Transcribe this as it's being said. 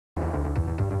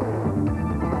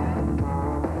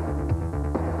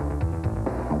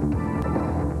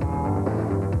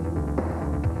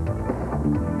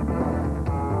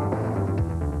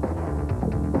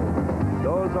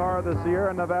are the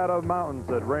Sierra Nevada mountains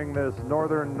that ring this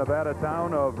northern Nevada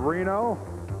town of Reno.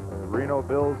 Reno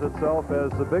bills itself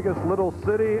as the biggest little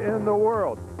city in the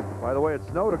world. By the way, it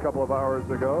snowed a couple of hours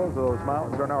ago, so those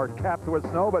mountains are now capped with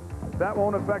snow, but that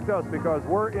won't affect us because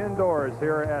we're indoors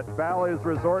here at Bally's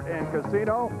Resort and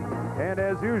Casino. And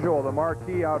as usual, the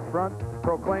marquee out front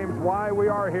proclaims why we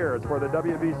are here. It's for the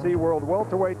WBC World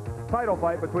Welterweight title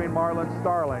fight between Marlon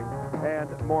Starling and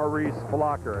Maurice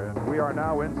Blocker. And we are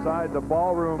now inside the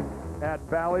ballroom at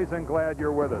Bally's, and glad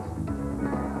you're with us.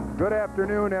 Good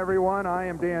afternoon, everyone. I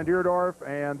am Dan Deerdorf,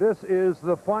 and this is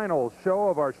the final show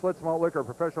of our Schlitz Malt Liquor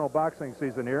professional boxing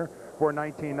season here for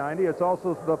 1990. It's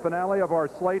also the finale of our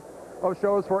slate of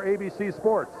shows for ABC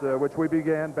Sports, which we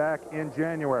began back in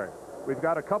January. We've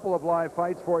got a couple of live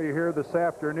fights for you here this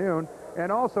afternoon,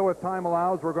 and also, if time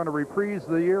allows, we're going to reprise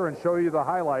the year and show you the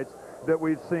highlights that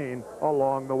we've seen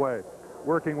along the way.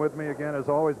 Working with me again, as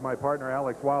always, my partner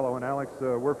Alex Wallow. And Alex,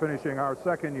 we're finishing our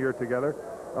second year together.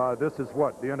 This is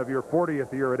what, the end of your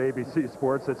 40th year at ABC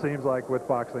Sports, it seems like, with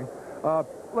boxing.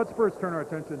 Let's first turn our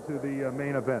attention to the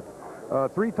main event.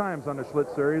 3 times on the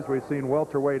Schlitz series we've seen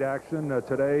welterweight action.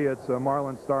 Today it's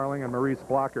Marlon Starling and Maurice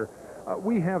Blocker.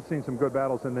 We have seen some good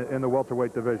battles in the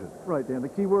welterweight division. Right, Dan. The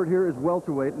key word here is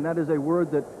welterweight, and that is a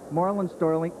word that Marlon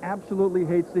Starling absolutely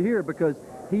hates to hear, because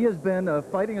he has been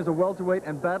fighting as a welterweight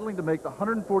and battling to make the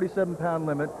 147-pound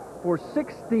limit for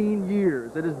 16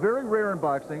 years. It is very rare in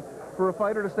boxing for a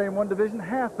fighter to stay in one division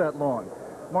half that long.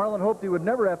 Marlon hoped he would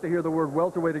never have to hear the word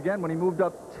welterweight again when he moved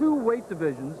up 2 weight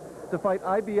divisions to fight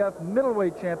IBF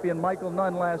middleweight champion Michael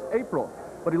Nunn last April.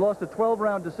 But he lost a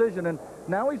 12-round decision, and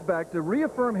now he's back to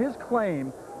reaffirm his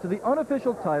claim to the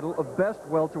unofficial title of best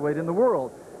welterweight in the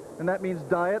world. And that means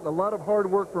diet and a lot of hard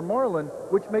work for Marlon,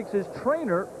 which makes his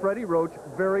trainer, Freddie Roach,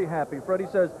 very happy. Freddie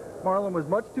says Marlon was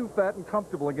much too fat and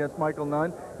comfortable against Michael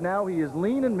Nunn. Now he is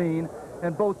lean and mean,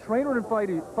 and both trainer and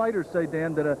fighters say,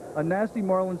 Dan, that a nasty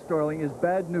Marlon Starling is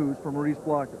bad news for Maurice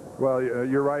Blocker. Well,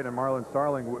 you're right, and Marlon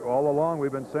Starling, all along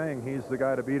we've been saying he's the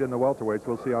guy to beat in the welterweights.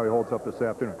 We'll see how he holds up this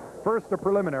afternoon. First, the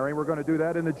preliminary. We're going to do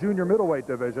that in the junior middleweight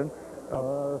division.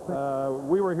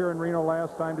 We were here in Reno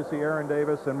last time to see Aaron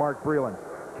Davis and Mark Breland.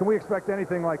 Can we expect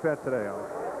anything like that today,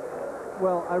 Alex?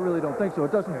 Well, I really don't think so.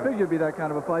 It doesn't figure to be that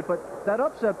kind of a fight, but that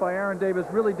upset by Aaron Davis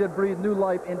really did breathe new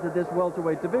life into this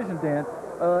welterweight division, Dan,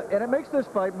 and it makes this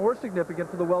fight more significant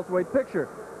for the welterweight picture.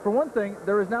 For one thing,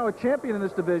 there is now a champion in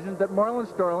this division that Marlon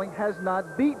Starling has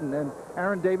not beaten, and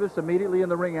Aaron Davis immediately in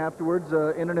the ring afterwards,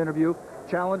 in an interview,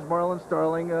 challenged Marlon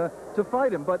Starling to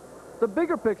fight him. But the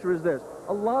bigger picture is this.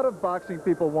 A lot of boxing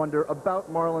people wonder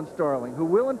about Marlon Starling, who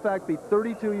will in fact be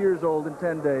 32 years old in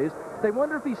 10 days. They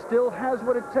wonder if he still has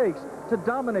what it takes to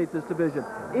dominate this division.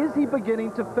 Is he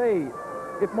beginning to fade?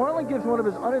 If Marlon gives one of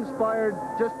his uninspired,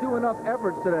 just do enough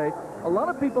efforts today, a lot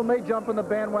of people may jump on the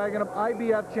bandwagon of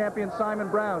IBF champion Simon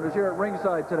Brown, who's here at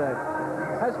ringside today.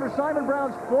 As for Simon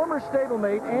Brown's former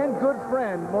stablemate and good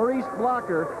friend, Maurice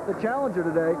Blocker, the challenger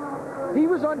today, he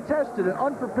was untested and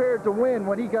unprepared to win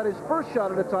when he got his first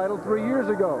shot at a title 3 years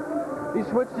ago. He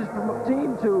switched his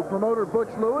team to promoter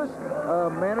Butch Lewis,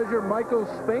 manager Michael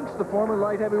Spinks, the former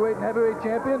light heavyweight and heavyweight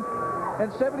champion, and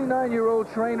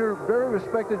 79-year-old trainer, very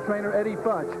respected trainer, Eddie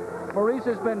Futch. Maurice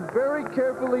has been very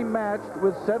carefully matched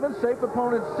with 7 safe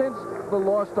opponents since the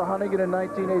loss to Hunnigan in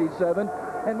 1987,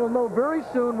 and will know very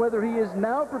soon whether he is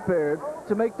now prepared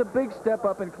to make the big step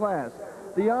up in class.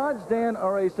 The odds, Dan,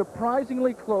 are a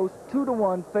surprisingly close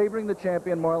 2-to-1 favoring the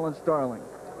champion Marlon Starling.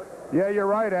 Yeah, you're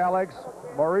right, Alex.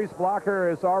 Maurice Blocker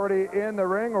is already in the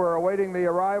ring. We're awaiting the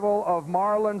arrival of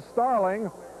Marlon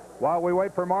Starling. While we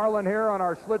wait for Marlon here on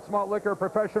our Schlitz Malt Liquor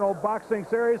Professional Boxing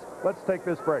Series, let's take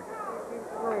this break.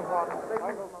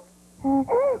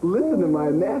 Listen to my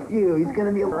nephew. He's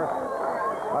going to be...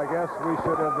 I guess we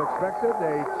should have expected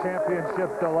a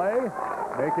championship delay,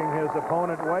 making his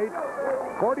opponent wait.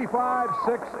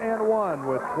 45-6-1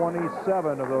 with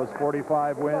 27 of those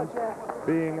 45 wins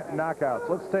being knockouts.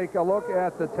 Let's take a look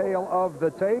at the tail of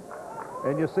the tape.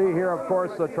 And you see here, of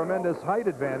course, the tremendous height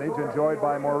advantage enjoyed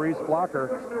by Maurice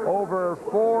Blocker, over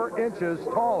 4 inches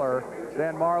taller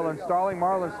than Marlon Starling.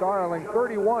 Marlon Starling,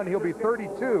 31. He'll be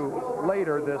 32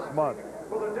 later this month.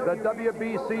 The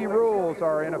WBC rules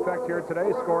are in effect here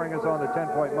today. Scoring is on the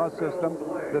 10-point must system.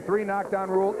 The 3 knockdown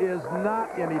rule is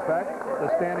not in effect. The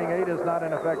standing 8 is not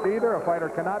in effect either. A fighter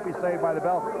cannot be saved by the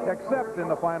bell except in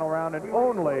the final round, and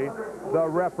only the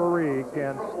referee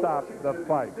can stop the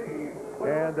fight.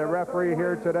 And the referee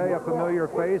here today, a familiar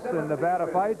face in Nevada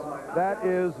fights, that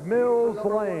is Mills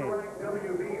Lane.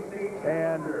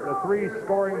 And the 3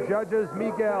 scoring judges,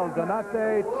 Miguel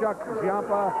Donate, Chuck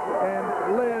Giampa,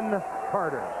 and Lynn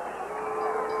Carter.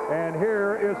 And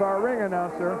here is our ring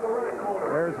announcer.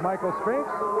 There's Michael Spinks.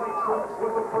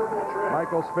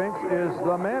 Michael Spinks is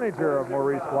the manager of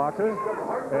Maurice Blocker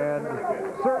and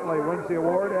certainly wins the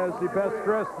award as the best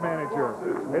dressed manager,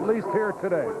 at least here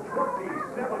today.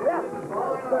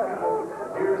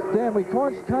 Dan, we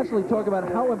constantly talk about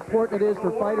how important it is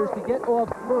for fighters to get off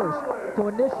first, to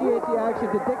initiate the action,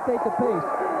 to dictate the pace.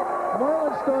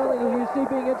 Marlon Starling, who you see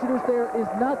being introduced there, is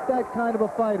not that kind of a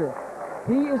fighter.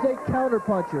 He is a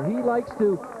counterpuncher. He likes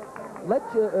to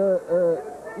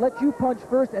let you punch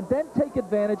first and then take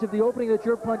advantage of the opening that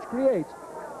your punch creates.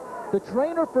 The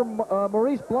trainer for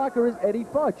Maurice Blocker is Eddie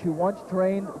Futch, who once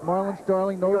trained Marlon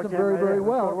Starling, knows him very, very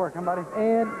well.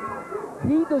 And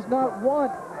he does not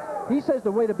want, he says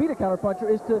the way to beat a counterpuncher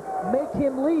is to make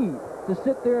him lead, to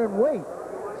sit there and wait.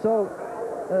 So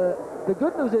the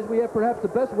good news is we have perhaps the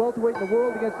best welterweight in the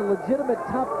world against a legitimate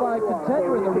top 5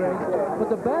 contender in the ring. But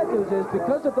the bad news is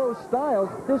because of those styles,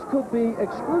 this could be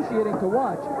excruciating to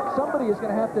watch. Somebody is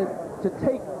going to have to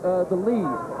take the lead.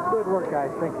 Good work,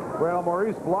 guys. Thank you. Well,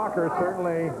 Maurice Blocker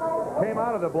certainly came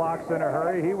out of the blocks in a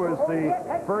hurry. He was the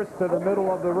first to the middle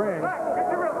of the ring.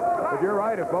 But you're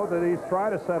right, if both of these try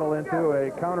to settle into a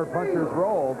counterpuncher's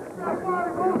role,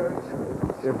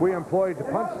 if we employed the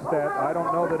punch stat, I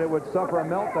don't know that it would suffer a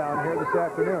meltdown here this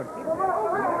afternoon.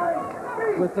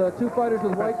 With two fighters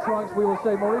with white trunks, we will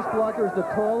say Maurice Blocker is the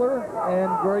taller,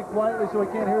 and very quietly, so he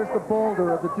can't hear us, the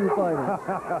bolder of the two fighters.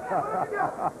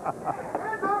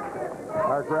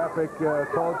 Our graphic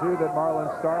told you that Marlon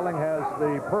Starling has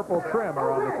the purple trim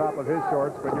around the top of his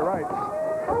shorts, but you're right.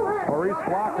 Maurice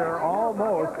Blocker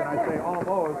almost, and I say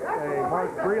almost, a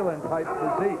Mark Breland type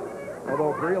physique.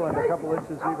 Although Breland a couple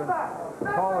inches even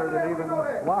taller than even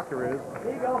Blocker is.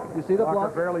 You see the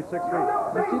Blocker barely 6 feet.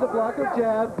 You see the Blocker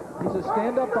jab. He's a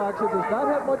stand-up boxer, does not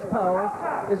have much power,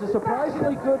 is a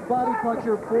surprisingly good body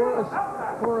puncher for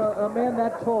a man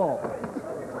that tall.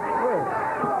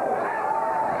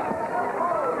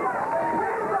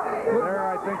 There,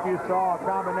 I think you saw a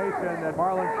combination that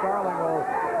Marlon Starling will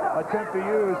attempt to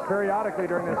use periodically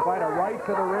during this fight, a right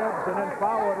to the ribs and then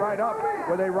follow it right up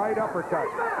with a right uppercut.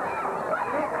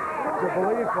 The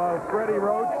belief of Freddie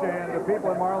Roach and the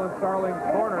people in Marlon Starling's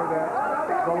corner that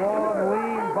the long,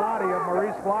 lean body of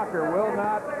Maurice Blocker will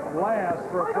not last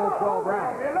for a full 12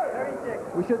 rounds.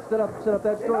 We should set up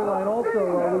that storyline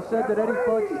also. We said that Eddie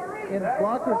Futch in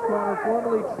Blocker's corner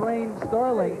formerly trained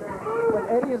Starling. When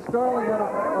Eddie and Starling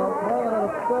Marlon had a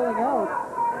falling out,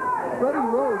 Freddie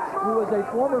Roach, who was a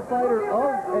former fighter of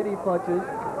Eddie Futch's,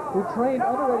 who trained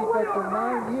under Eddie Futch for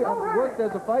 9 years, worked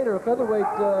as a fighter, a featherweight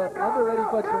under Eddie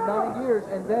Futch for 9 years,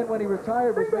 and then when he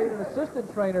retired was made an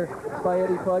assistant trainer by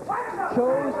Eddie Futch,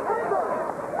 chose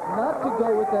not to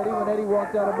go with Eddie when Eddie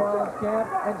walked out of Marlon's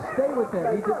camp and stay with him.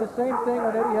 He did the same thing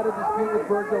when Eddie had a dispute with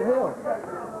Virgil Hill.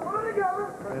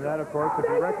 And that, of course, if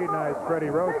you recognize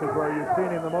Freddie Roach, is where you've seen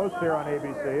him the most here on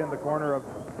ABC, in the corner of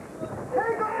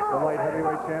the light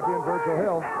heavyweight champion, Virgil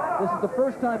Hill. This is the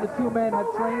first time the two men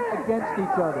have trained against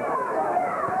each other.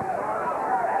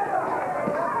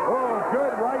 Oh,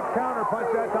 good right counter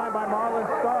punch that time by Marlon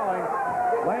Starling.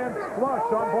 Lands flush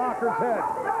on Blocker's head.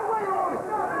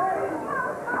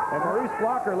 And Maurice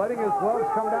Blocker letting his gloves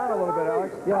come down a little bit,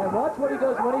 Alex. Yeah, and watch what he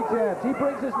does when he jabs. He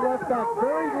brings his left back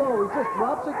very low. He just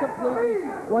drops it completely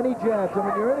when he jabs. And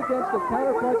when you're in against a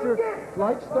counterpuncher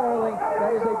like Starling,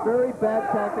 that is a very bad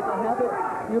tactic. A habit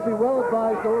you'll be well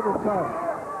advised to overcome.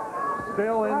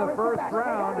 Still in the first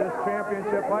round, this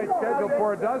championship fight scheduled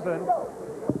for a dozen.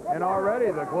 And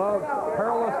already the gloves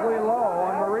perilously low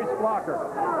on Maurice Blocker.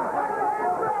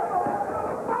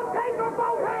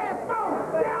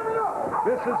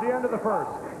 This is the end of the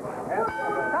first.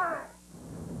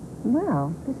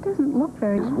 Well, this doesn't look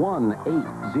very...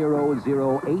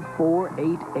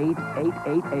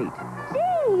 1-800-848-8888.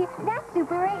 Gee, that's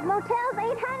Super 8 Motel's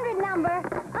 800 number.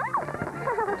 Oh.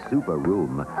 Super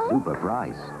room, super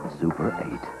price, Super 8.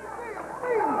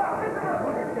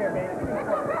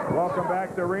 Welcome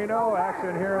back to Reno.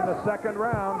 Action here in the second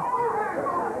round.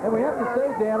 And we have to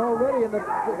say, Dan, already in the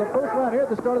first round here at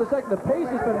the start of the second, the pace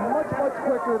has been much, much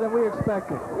quicker than we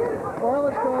expected.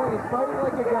 Marlon Starling is fighting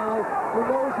like a guy who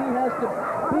knows he has to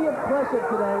be impressive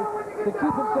today to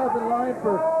keep himself in line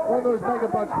for one of those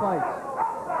megabucks fights.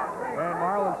 And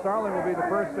Marlon Starling will be the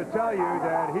first to tell you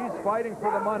that he's fighting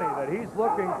for the money, that he's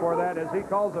looking for that, as he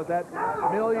calls it, that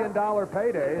 $1 million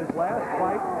payday. His last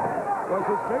fight was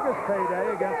his biggest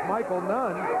payday against Michael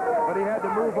Nunn, but he had to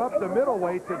move up the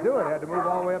middleweight to do it. Had to move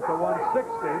all the way up to 160,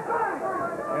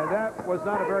 and that was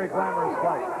not a very glamorous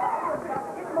fight.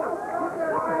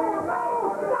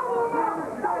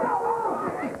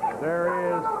 There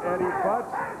is Eddie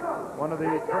Butts, one of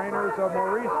the trainers of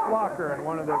Maurice Blocker and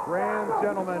one of the grand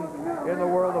gentlemen in the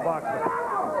world of boxing.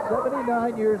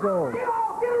 79 years old. He's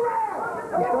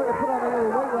starting to put on a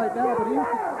little weight right now, but he used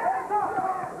to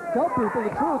tell people the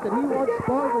truth that he once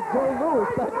sparred with Joe Louis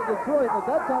back in Detroit. At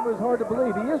that time, it was hard to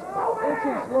believe. He is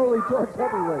inching slowly towards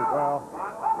heavyweight. Well,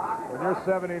 when you're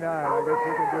 79, I guess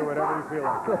you can do whatever you feel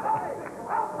like.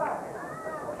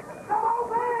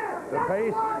 The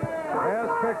pace has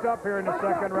picked up here in the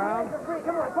second round.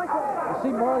 You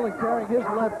see Marlon carrying his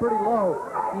left pretty low.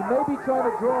 He may be trying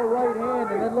to draw a right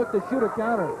hand and then look to shoot a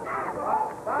counter.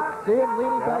 See him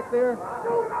leaning back there?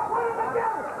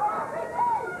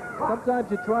 Sometimes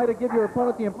you try to give your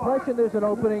opponent the impression there's an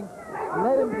opening,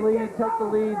 let him bleed, take the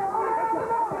lead,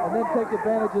 and then take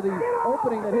advantage of the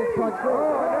opening that his punch was.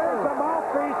 Oh, and there's a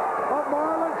mouthpiece of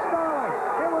Marlon Starling.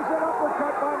 It was an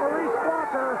uppercut by Maurice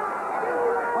Blocker.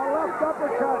 A left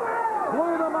uppercut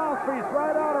blew the mouthpiece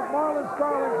right out of Marlon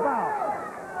Starling's mouth.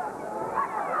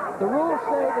 The rules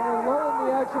say that in lull in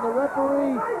the action, the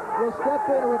referee will step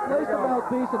in and replace the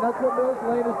mouthpiece, and that's what Mills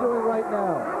Lane is doing right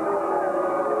now.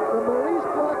 From Maurice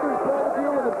Blocker's point of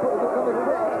view and from the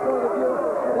crowd's point of view,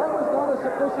 that was not a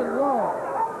sufficient lull.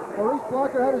 Maurice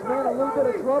Blocker had his man in a little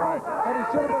bit of trouble, and he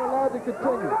should have been allowed to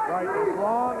continue. Right, as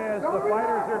long as the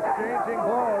fighters are exchanging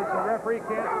blows, the referee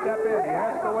can't step in. He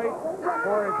has to wait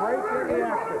for a break in the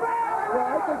action. Well,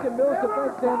 I think in Mills'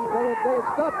 defense, then, they had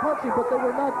stopped punching, but they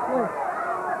were not clinched.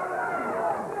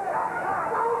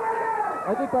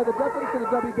 I think by the definition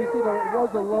of the WBC, there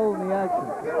was a lull in the action.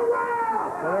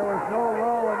 So there was no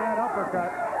lull in that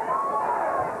uppercut.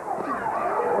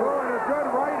 Oh, and a good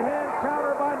right-hand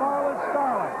counter by Marlon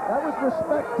Starling. That was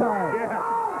respect time. Yeah.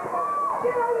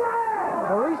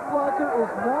 Maurice Blocker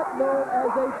is not known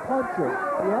as a puncher.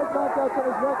 He has knockouts on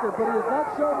his record, but he has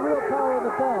not shown real power in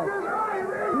the past.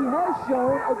 He has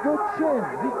shown a good chin.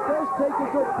 He does take a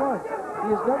good punch. He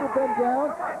has never been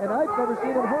down, and I've never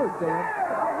seen him hurt, Dan.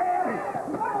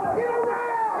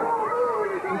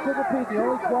 We should repeat, the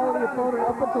only quality opponent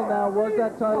up until now was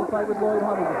that title fight with Lloyd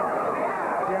Huntington.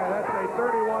 Yeah, that's a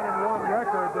 31-1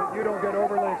 record that you don't get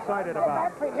overly excited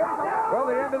about. Well,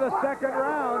 the end of the second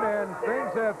round, and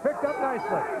things have picked up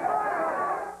nicely.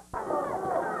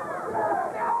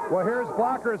 Well, here's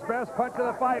Blocker's best punch of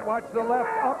the fight. Watch the left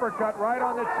uppercut right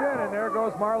on the chin, and there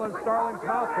goes Marlon Starling's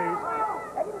mouthpiece.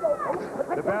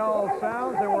 The bell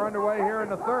sounds, and we're underway here in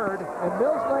the third. And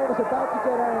Mills Lane is about to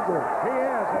get angry. He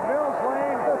is, and Mills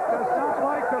Lane does not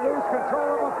like to lose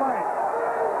control of a fight.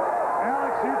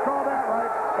 Alex, you call that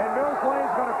right, and Mills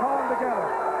Lane's going to call them together.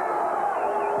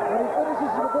 When he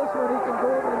finishes with this one, he can go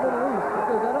over to the Middle East,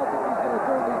 because I don't think he's going to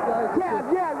turn these guys. Jab,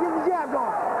 get the jab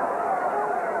going.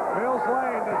 Mills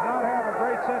Lane does not have a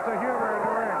great sense of humor in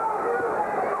the ring.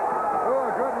 Oh,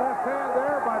 a good left hand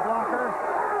there by Blocker.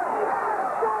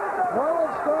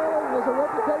 Marlon Starling has a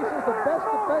reputation as the best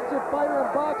defensive fighter in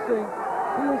boxing.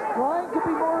 He is trying to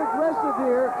be more aggressive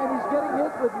here, and he's getting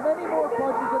hit with many more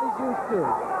punches than he's used to.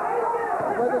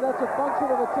 Whether that's a function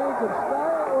of a change of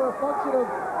style or a function of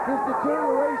his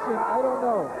deterioration, I don't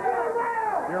know.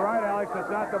 You're right, Alex.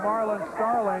 It's not the Marlon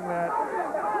Starling that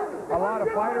a lot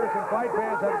of fighters and fight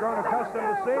fans have grown accustomed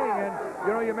to seeing. And,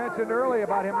 you know, you mentioned earlier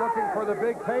about him looking for the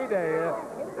big payday.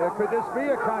 Could this be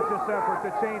a conscious effort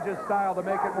to change his style to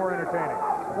make it more entertaining?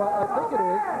 Well, I think it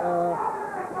is.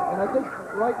 And I think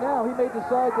right now he may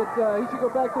decide that he should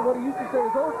go back to what he used to say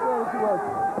his old strategy was.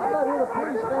 I'm not here to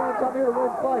please fans, I'm here to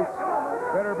win fights.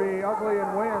 Better be ugly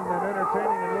and win than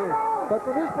entertaining and lose. But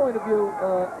from his point of view,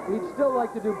 he'd still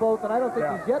like to do both, and I don't think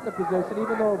he's yet in a position,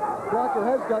 even though Blocker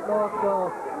has gotten off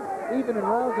even in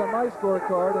rounds on my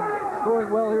scorecard and scoring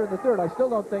well here in the third. I still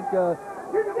don't think,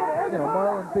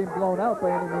 Marlon's being blown out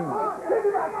by any means.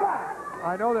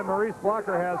 I know that Maurice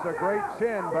Blocker has a great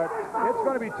chin, but it's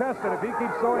going to be tested if he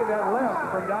keeps throwing that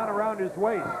left from down around his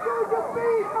waist.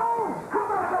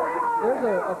 There's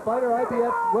a fighter,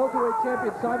 IBF welterweight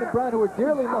champion Simon Brown, who would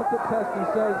dearly love to test, he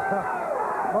says,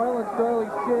 Marlon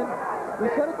Starling's chin. We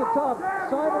said at the top,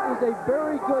 Simon is a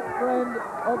very good friend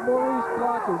of Maurice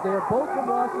Blocker's. They are both from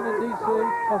Washington, D.C.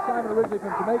 Well, Simon originally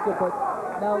from Jamaica, but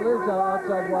now lives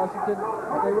outside Washington.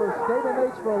 They were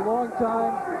stablemates for a long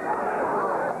time.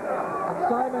 And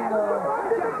Simon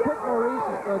picked Maurice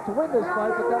to win this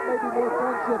fight, but that may be more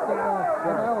friendship than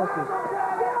analysis.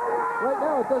 Right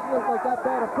now, it doesn't look like that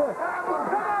bad a pick.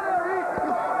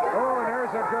 Oh, and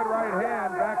there's a good right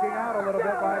hand backing out a little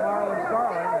bit by Marlon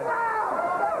Starling.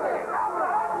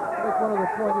 Make one other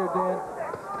point here, Dan.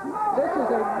 This is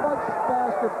a much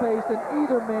faster pace than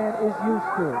either man is used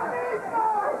to.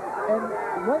 And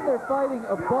when they're fighting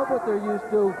above what they're used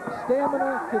to,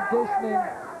 stamina, conditioning,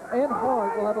 and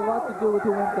heart will have a lot to do with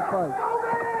who wins the fight.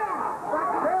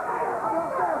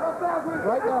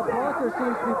 Right now, Blocker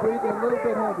seems to be breathing a little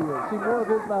bit heavier. See more of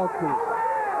his mouthpiece.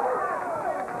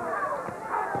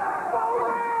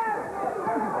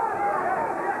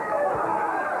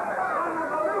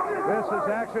 This is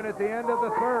action at the end of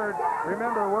the third.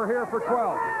 Remember, we're here for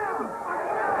 12.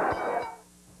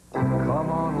 Come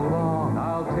on along,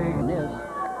 I'll take this.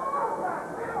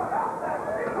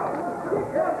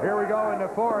 Here we go in the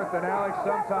fourth, and Alex,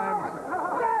 sometimes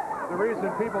the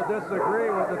reason people disagree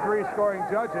with the three scoring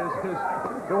judges is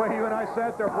the way you and I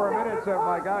sat there for a minute and said,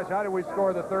 my gosh, how did we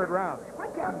score the third round?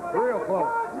 Real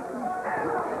close.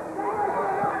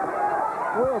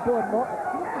 Oh, boy,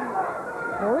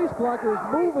 Maurice Blocker is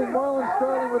moving Marlon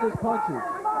Starling with his punches,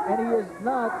 and he does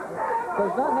not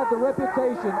have the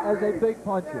reputation as a big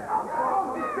puncher.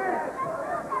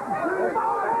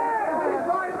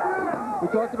 We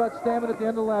talked about stamina at the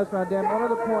end of the last round, Dan. One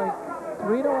other point.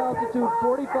 Reno altitude,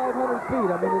 4,500 feet.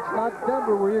 I mean, it's not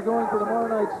Denver where you're going for tomorrow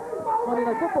night's Monday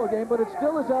Night Football game, but it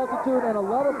still is altitude, and a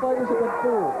lot of fighters have been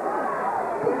fooled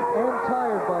and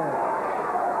tired by it.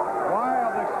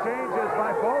 Wild exchanges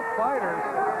by both fighters.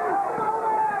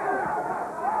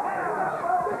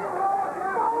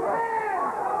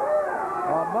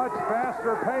 A much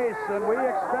faster pace than we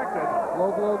expected. Low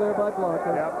blow there by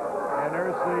Blocker. Yep. And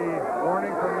there's the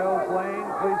warning from Mills Lane.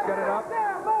 Please get it up.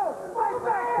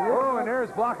 Oh, and there's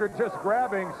Blocker just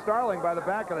grabbing Starling by the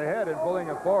back of the head and pulling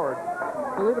him forward.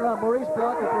 Believe it or not, Maurice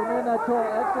Blocker, for a man that tall,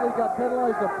 actually got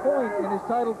penalized a point in his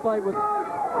title fight with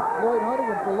Lloyd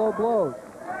Huntington for low blows.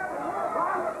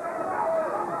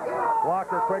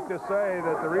 Blocker quick to say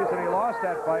that the reason he lost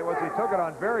that fight was he took it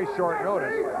on very short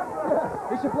notice. Yeah,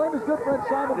 he should blame his good friend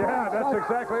Simon Brown. Yeah, that's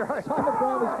exactly right. Simon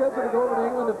Brown was scheduled to go over to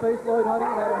England to face Lloyd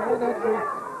Huntington, had a hand injury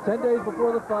 10 days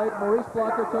before the fight. Maurice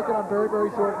Blocker took it on very,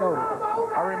 very short notice.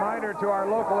 A reminder to our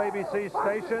local ABC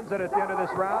stations that at the end of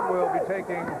this round, we'll be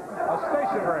taking a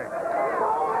station break.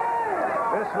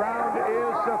 This round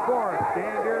is the fourth.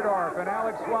 Dan Deerdorf and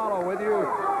Alex Swallow with you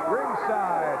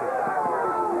ringside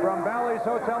from Bally's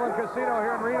Hotel and Casino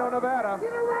here in Reno, Nevada.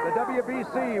 The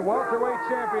WBC welterweight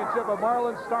championship of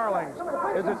Marlon Starling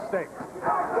is at stake.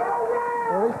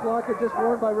 Maurice Blocker just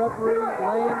warned by referee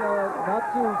Lane not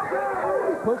to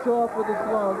push off with his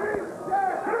slug.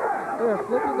 They're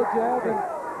flipping the jab, and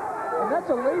that's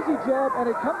a lazy jab, and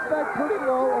it comes back pretty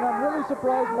low, and I'm really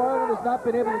surprised Marlon has not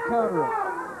been able to counter it.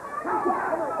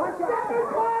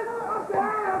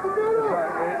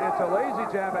 It's a lazy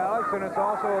jab, Alex, and it's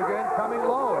also, again, coming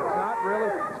low. It's not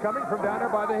really, it's coming from down there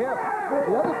by the hip.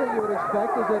 The other thing you would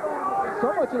expect is that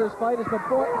so much of this fight has been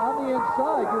fought on the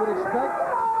inside. You would expect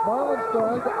Marlon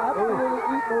Starling to absolutely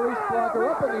eat Maurice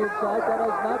Blocker up on the inside. That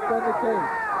has not been the case.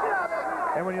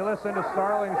 And when you listen to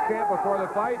Starling's camp before the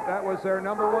fight, that was their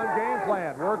 #1 game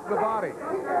plan. Work the body.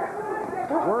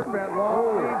 Work that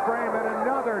long, lean frame, and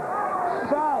another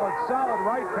solid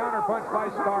right counter punch by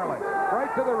Starling. Right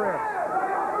to the ribs.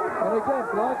 And again,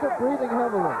 Blocker breathing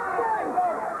heavily.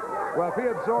 Well, if he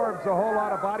absorbs a whole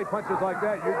lot of body punches like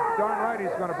that, you're darn right he's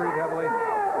going to breathe heavily.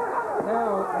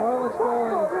 Now, Marlon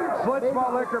Starling...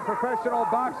 Slitsmall Liquor Professional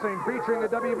Boxing featuring the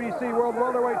WBC World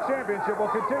Welterweight Championship will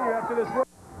continue after this.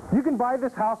 You can buy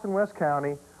this house in West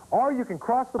County, or you can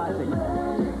cross the...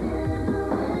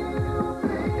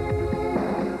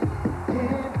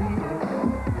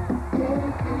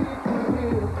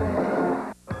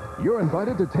 You're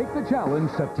invited to take the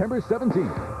challenge September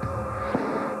 17th.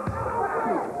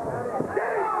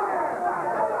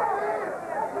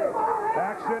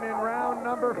 Action in round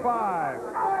number 5.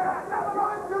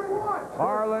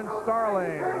 Marlon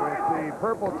Starling with the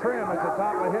purple trim at the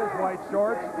top of his white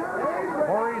shorts.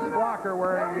 Maurice Blocker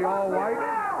wearing the all-white.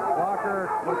 Blocker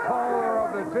the taller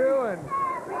of the two, and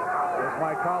as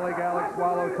my colleague Alex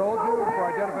Swallow told you, for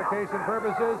identification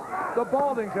purposes, the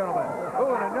balding gentleman.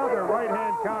 Oh, and another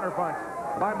right-hand counterpunch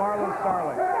by Marlon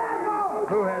Starling,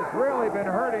 who has really been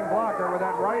hurting Blocker with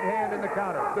that right hand in the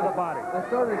counter to the body. I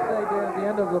started to say, Dan, at the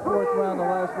end of the fourth round, the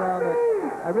last round, that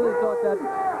I really thought that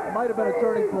might have been a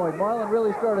turning point. Marlon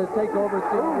really started to take over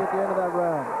seemingly at the end of that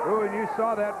round. Ooh, and you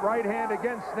saw that right hand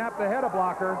again snap the head of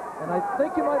Blocker. And I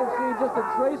think you might have seen just a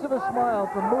trace of a smile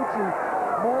from Moochie,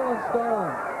 Marlon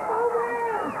Starling.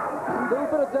 A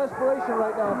little bit of desperation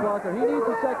right now, Blocker. He needs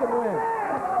a second win.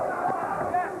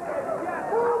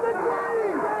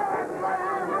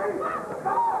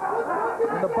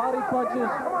 And the body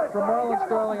punches from Marlon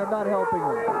Starling are not helping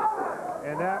him.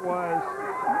 And that was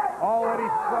all Eddie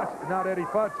Futch, not Eddie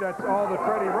Futch, that's all that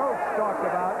Freddie Roach talked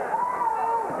about.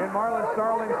 In Marlon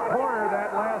Starling's corner,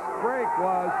 that last break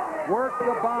was Work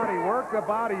the body, work the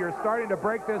body. You're starting to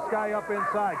break this guy up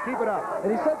inside. Keep it up.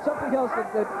 And he said something else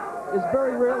that is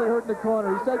very rarely heard in the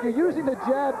corner. He said, you're using the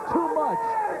jab too much.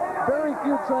 Very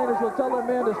few trainers will tell their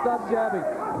man to stop jabbing.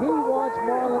 He wants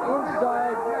Marlon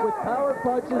inside with power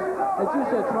punches, as you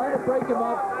said, trying to break him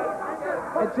up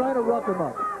and trying to rough him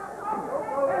up.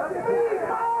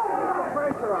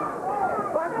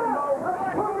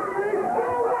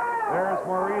 There's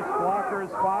Maurice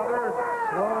Blocker's father,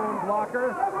 Sloan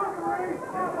Blocker.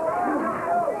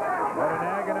 What an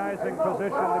agonizing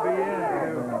position to be in,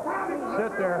 to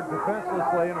sit there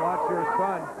defenselessly and watch your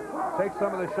son take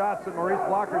some of the shots that Maurice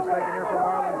Blocker's taking here from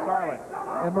Marlon Starling.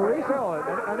 And Maurice, still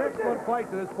an excellent fight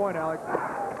to this point, Alex.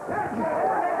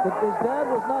 his dad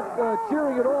was not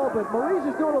cheering at all, but Maurice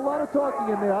is doing a lot of talking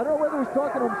in there. I don't know whether he's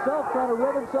talking to himself, trying to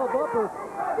rev himself up, or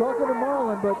talking to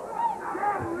Marlon, but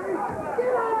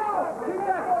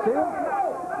see him?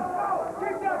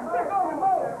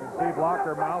 You see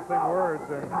Blocker mouthing words,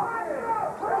 and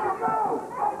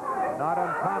not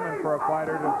uncommon for a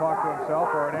fighter to talk to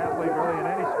himself, or an athlete really in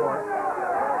any sport.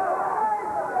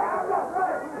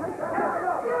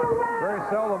 Very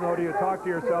seldom, though, do you talk to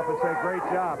yourself and say, great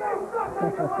job.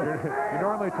 You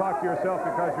normally talk to yourself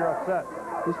because you're upset.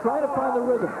 He's trying to find the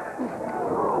rhythm. You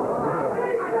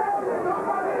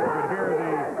could hear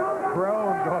the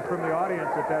groan go from the audience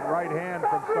at that right hand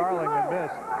from Starling that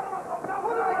missed.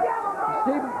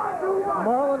 Steve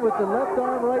Marlon with the left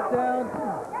arm right down.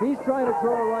 He's trying to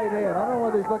throw a right hand. I don't know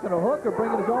whether he's looking to hook or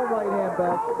bringing his own right hand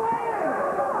back.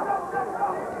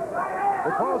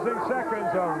 The closing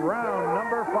seconds of round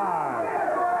number 5.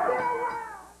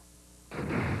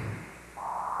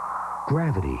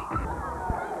 Gravity.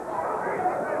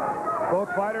 Both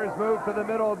fighters move to the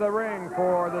middle of the ring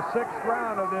for the 6th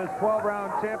round of this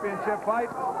 12-round championship fight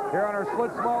here on our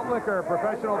Schlitz Malt Liquor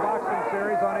Professional Boxing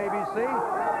Series on ABC.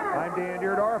 I'm Dan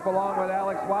Deerdorf along with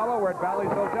Alex Wallow. We're at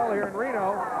Bally's Hotel here in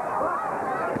Reno.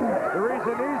 The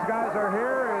reason these guys are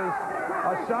here is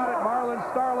a shot at Marlon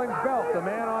Starling's belt, the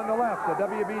man on the left, the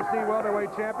WBC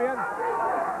welterweight champion.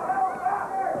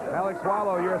 Alex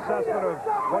Wallow, your assessment of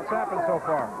what's happened so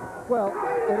far? Well,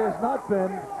 it has not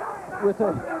been, with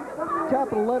a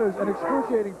capital letters, an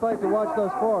excruciating fight to watch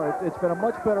thus far. It's been a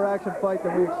much better action fight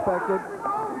than we expected,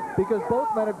 because both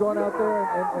men have gone out there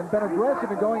and been aggressive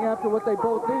in going after what they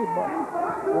both need.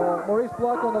 Maurice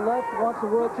Block on the left wants the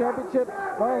world championship.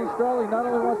 Marlon Starling not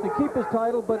only wants to keep his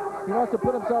title, but he wants to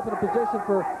put himself in a position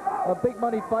for big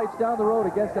money fights down the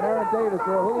road against an Aaron Davis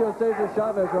or a Julio Cesar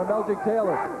Chavez or a Meljic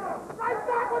Taylor.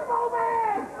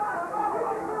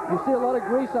 You see a lot of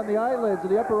grease on the eyelids, or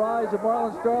the upper eyes of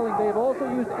Marlon Starling. They've also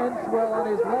used end swell on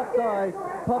his left eye,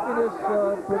 puffiness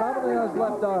predominantly on his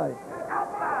left eye.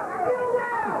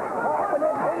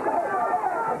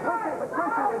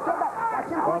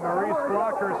 Well, Maurice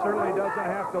Blocker certainly doesn't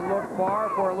have to look far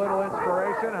for a little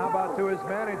inspiration. How about to his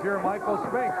manager, Michael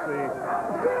Spinks, the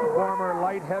former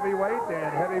light heavyweight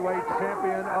and heavyweight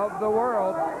champion of the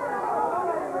world.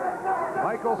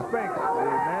 Michael Spinks,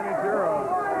 the manager of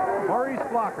Maurice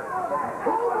Blocker.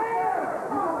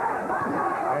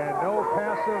 And no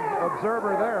passive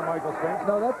observer there, Michael Spinks.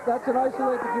 No, that's an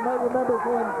isolate that you might remember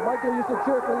when Michael used to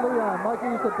cheer for Leon.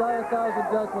 Michael used to die 1,000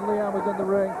 deaths when Leon was in the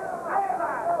ring.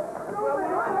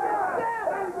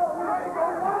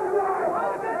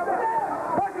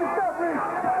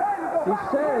 He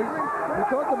says, we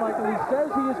talked to Michael, he says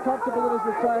he is comfortable in his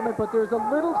retirement, but there's a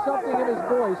little something in his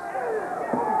voice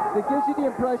that gives you the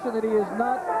impression that he is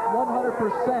not 100%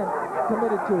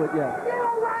 committed to it yet.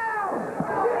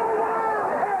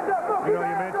 You know,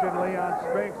 you mentioned Leon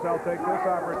Spinks. I'll take this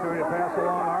opportunity to pass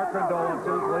along our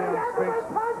condolences. Leon Spinks'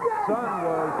 son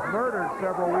was murdered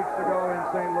several weeks ago in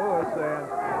St. Louis, and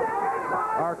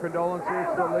our condolences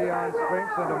to Leon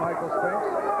Spinks and to Michael Spinks.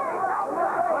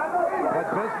 But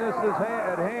business is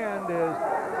at hand is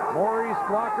Maurice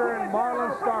Blocker and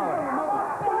Marlon Starling.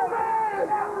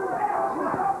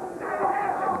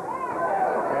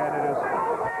 And it has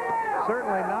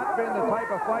certainly not been the type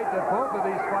of fight that both of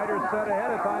these fighters said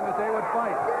ahead of time that they would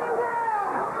fight.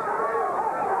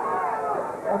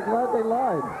 I'm glad they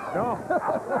lied. No.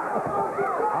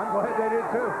 I'm glad they did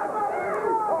too.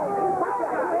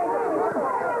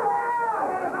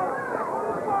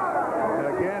 And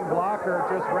again, Blocker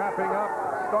just wrapping up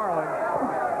Starling.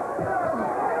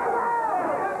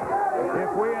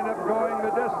 If we end up going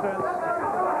the distance,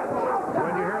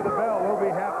 when you hear the bell, we'll be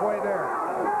halfway there.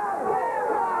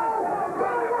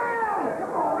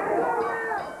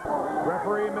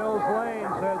 Referee Mills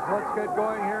Lane says, let's get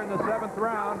going here in the 7th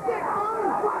round.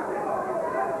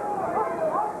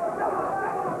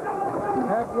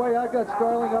 Halfway, I got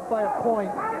Starling up by a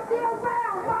point.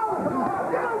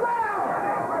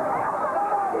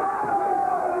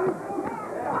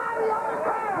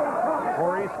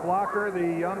 Blocker,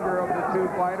 the younger of the two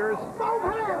fighters,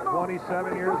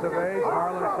 27 years of age.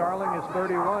 Marlon Starling is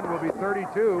 31, will be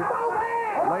 32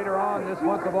 later on this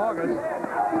month of August.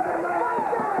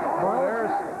 Well,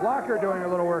 there's Blocker doing a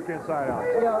little work inside out.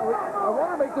 Yeah, I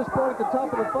want to make this point at the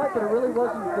top of the fight, but it really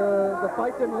wasn't, the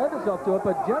fight didn't lend itself to it,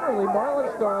 but generally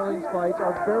Marlon Starling's fights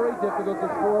are very difficult to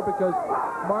score because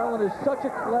Marlon is such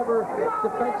a clever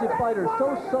defensive fighter,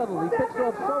 so subtle. He picks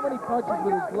off so many punches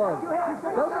with his gloves.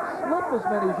 Doesn't slip as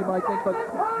many as you might think, but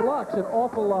blocks an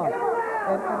awful lot.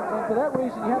 And for that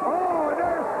reason, you have... Oh, and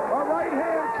there's a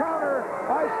right-hand counter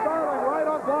by Starling right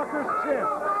on Blocker's chin.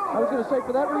 I was going to say,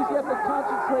 for that reason, you have to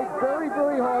concentrate very,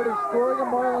 very hard in scoring a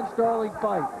Marlon Starling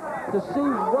fight to see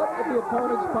what the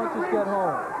opponent's punches get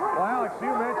home. Well, Alex,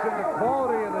 you mentioned the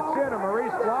quality of the chin of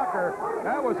Maurice Blocker.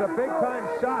 That was a big-time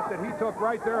shot that he took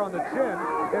right there on the chin.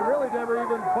 It really never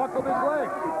even buckled his leg.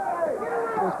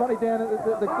 It's funny, Dan,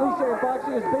 the cliche in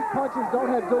boxing is big punchers don't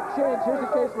have good chins. Here's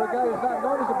a case where a guy who's not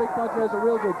known as a big puncher has a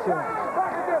real good chin.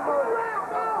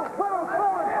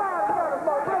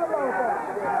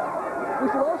 We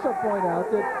should also point out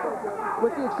that,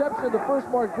 with the exception of the first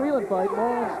Mark Breland fight,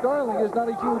 Marlon Starling is not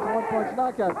a huge one-punch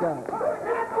knockout guy.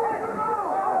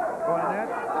 Well, and that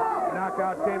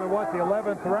knockout came in, what, the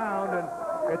 11th round, and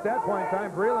at that point in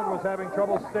time, Breland was having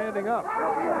trouble standing up.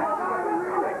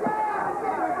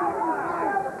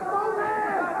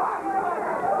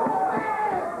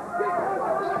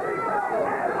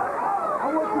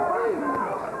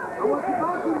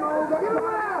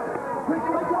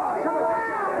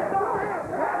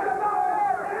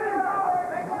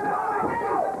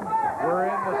 We're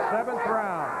in the 7th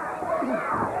round.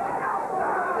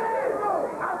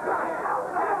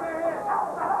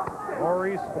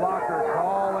 Maurice Blocker,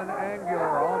 tall and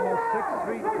angular, almost 6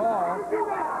 feet tall,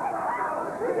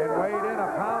 and weighed in a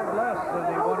pound less than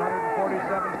the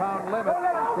 147-pound limit.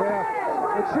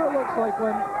 Yeah, it sure looks like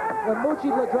when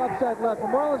Moochie drops that left,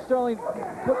 when Marlon Starling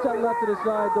puts that left to the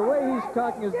side, the way he's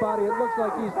cocking his body, it looks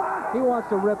like he wants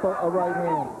to rip a right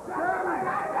hand.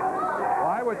 Well,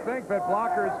 I would think that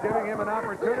Blocker is giving him an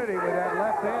opportunity with that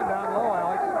left hand down low,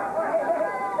 Alex.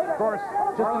 Of course,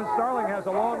 Marlon Starling has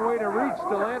a long way to reach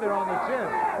to land it on the chin.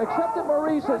 Except that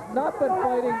Maurice has not been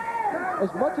fighting as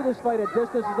much of this fight at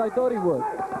distance as I thought he would.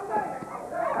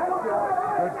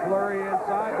 Good flurry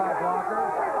inside by Blocker.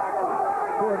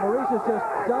 Boy, Maurice is just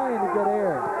dying to get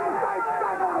air.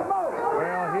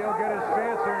 Well, he'll get his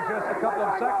chance here in just a couple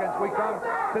of seconds. We come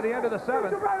to the end of the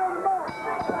 7th.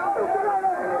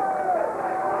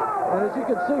 And as you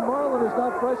can see, Marlon is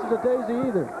not fresh as a daisy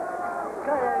either.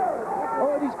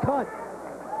 Oh, and he's cut.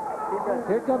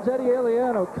 Here comes Eddie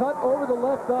Aliano, cut over the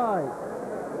left eye.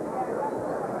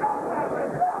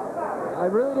 I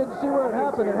really didn't see where it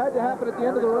happened. It had to happen at the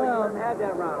end of the round. Have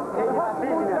that round. Okay, you're not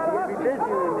busy enough. You'll be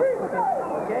busier in this.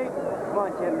 Okay? Come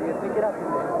on, Chip. You pick it up in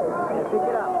there. Yeah, pick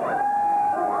it up.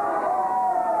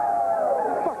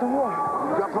 Fucking water.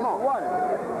 Yeah, come on. Water.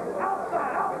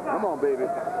 Come on, baby.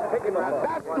 Pick him up. Now,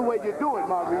 that's the way you do it,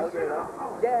 Maurice.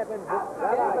 Dabbing.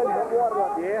 Water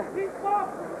up. Yeah.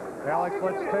 Alex,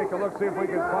 let's take a look, see if we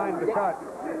can find the cut.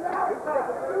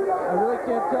 I really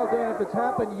can't tell, Dan, if it's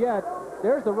happened yet.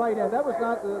 There's the right hand. That was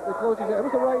not the closing hand. It was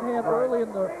the right hand early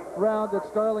in the round that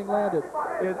Starling landed.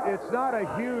 It's not a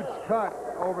huge cut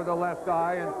over the left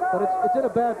eye, but it's in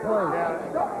a bad place. Yeah.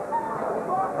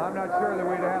 I'm not sure that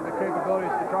we'd have the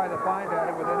capabilities to try to find at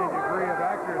it with any degree of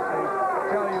accuracy.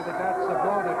 Tell you that that's the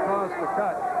blow that caused the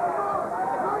cut.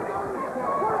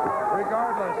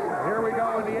 Regardless, here we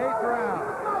go in the 8th round,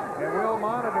 and we'll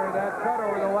monitor that cut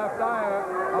over the left eye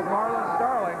of Marlon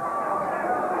Starling.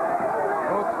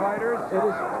 Both fighters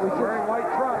wearing white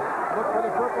trunks. Look for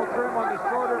the purple trim on the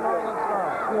shorter Marlon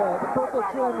Starling. Yeah, the purple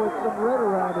trim with some red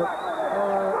around it.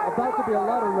 About to be a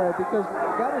lot of red, because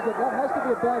that has to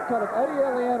be a bad cut. If Eddie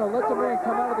Aliano lets a man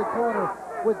come out of the corner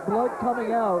with blood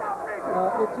coming out,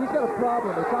 he's got a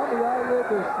problem. It's on the eyelid,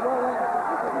 there's swelling,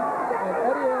 and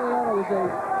Eddie Aliano is a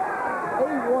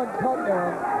A1 cut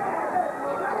man.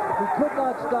 He could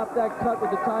not stop that cut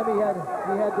with the time he had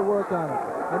to work on it.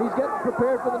 And he's getting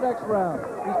prepared for the next round.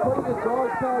 He's putting his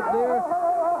dog pads there.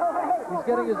 He's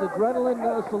getting his adrenaline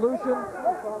solution.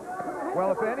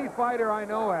 Well, if any fighter I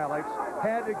know, Alex,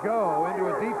 had to go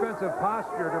into a defensive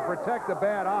posture to protect the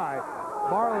bad eye,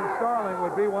 Marlon Starling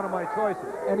would be one of my choices.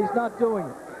 And he's not doing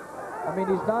it. I mean,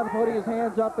 he's not putting his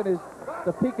hands up in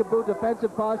the peekaboo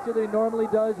defensive posture that he normally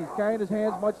does. He's carrying his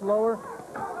hands much lower.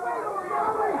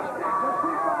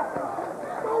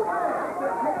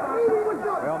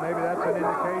 Well, maybe that's an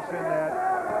indication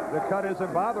that the cut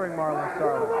isn't bothering Marlon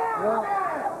Starling. Well,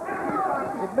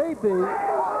 it may be.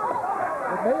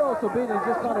 It may also be that he's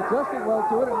just not adjusting well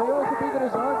to it. It may also be that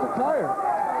his arms are tired.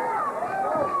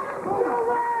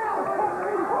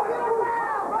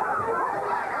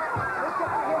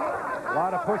 A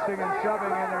lot of pushing and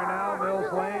shoving in there now. Mills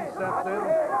Lane steps in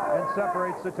and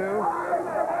separates the two.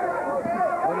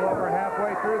 A little over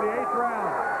halfway through the 8th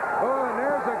round. Oh, and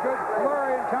there's a good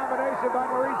flurry and combination by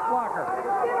Maurice Blocker.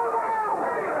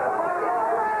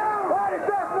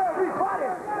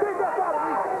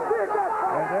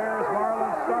 And there's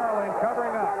Marlon Starling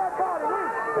covering up.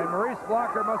 And Maurice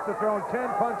Blocker must have thrown 10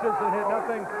 punches and hit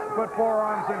nothing but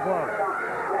forearms and gloves.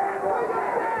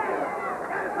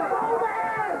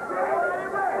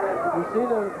 You see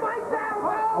the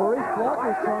Maurice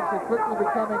Blocker's trunks are quickly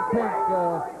becoming pink.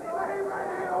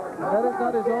 That is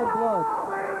not his own blood.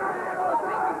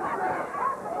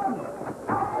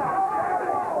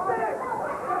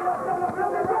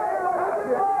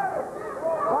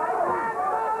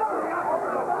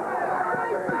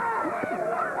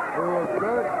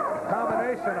 Good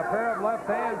combination, a pair of left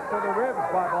hands to the ribs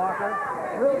by Blocker.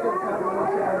 Real good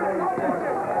combination by Maurice Blocker.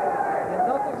 And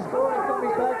nothing scoring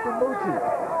coming back from Mucci.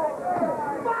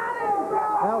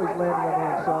 Now he's landing on the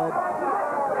inside.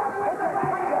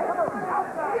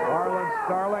 Marlon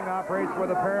Starling operates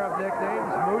with a pair of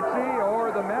nicknames, Mucci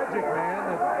or the Magic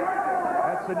Man.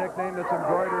 That's the nickname that's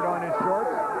embroidered on his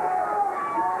shorts.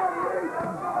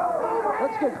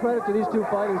 Let's give credit to these two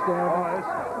fighters, Dan.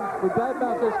 We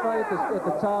badmouth this fight at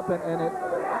the top, and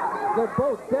they're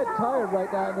both dead tired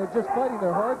right now, and they're just fighting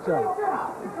their hearts out.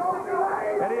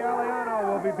 Eddie Aliano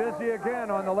will be busy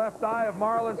again on the left eye of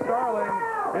Marlon Starling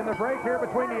in the break here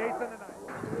between the 8th and the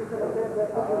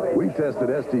 9th. We tested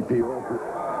STP.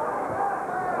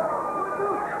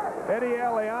 Eddie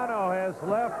Aliano has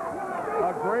left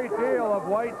a great deal of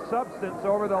white substance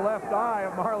over the left eye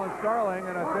of Marlon Starling,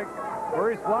 and I think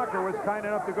Maurice Blocker was kind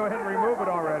enough to go ahead and remove it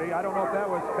already. I don't know if that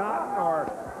was cotton or...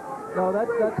 No,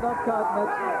 that's not cotton.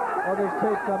 There's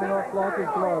tape coming off Blocker's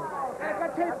glove. I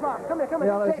got tape, Bob. Come here.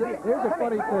 Here's a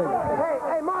funny thing.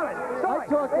 Hey, Marlon. I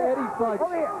talked to Eddie Fudge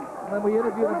when we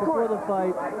interviewed him before the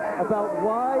fight about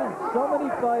why so many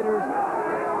fighters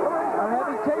are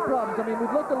having tape problems. I mean,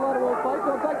 we've looked at a lot of old fight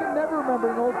films. I can never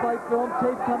remember an old fight film,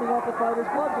 tape coming off a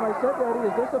fighter's gloves. And I said to Eddie,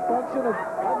 is this a function of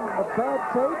bad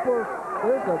tape, or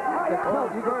there's the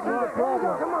cut? You can see the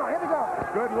problem. Come on, here we go.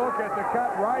 Good look at the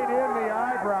cut right in the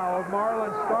eyebrow of Marlon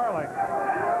Starling.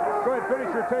 Go ahead, finish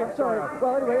your tape. I'm sorry.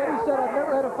 Well, anyway, Eddie said, I've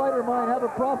never had a fighter of mine have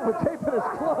a problem with tape in his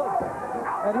glove.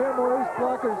 And here Maurice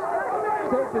Blocker's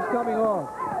tape is coming off.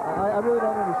 I really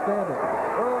don't understand it.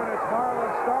 Oh, and it's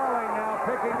Marlon Starling now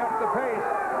picking up the pace.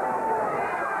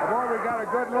 Boy, we got a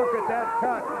good look at that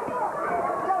cut.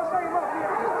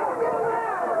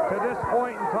 To this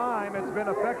point in time, it's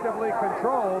been effectively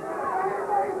controlled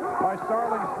by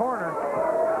Starling's corner.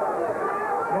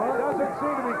 It doesn't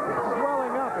seem to be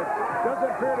swelling up. It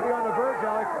doesn't appear to be on the verge,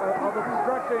 Alex, of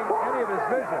obstructing any of his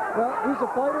vision. Well, he's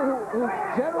a fighter who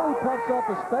generally puffs up,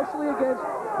 especially against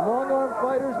long-arm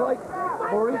fighters like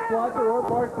Maurice Blocker or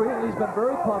Mark Breeden. He's been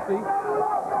very puffy.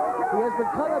 He has been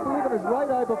cut, I believe, in his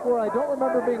right eye before. I don't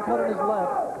remember being cut in his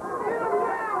left.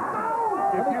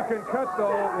 If you can cut,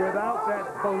 though, without that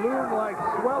balloon-like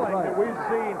swelling that we've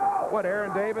seen,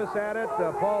 Aaron Davis had it,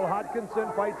 Paul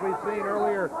Hodgkinson, fights we've seen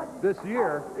earlier this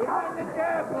year. If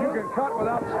you can cut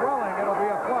without swelling, it'll be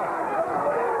a plus.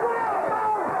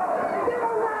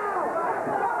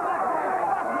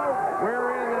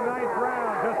 We're in the 9th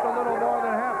round, just a little more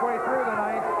than halfway through the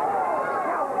 9th.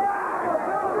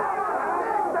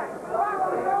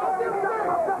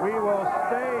 We will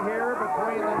stay here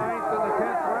between the 9th and the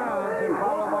 10th rounds and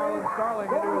follow Marlon Starling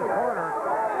into his corner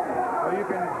so you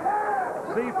can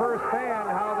see firsthand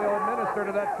how they'll administer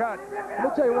to that cut. Let me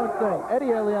tell you one thing.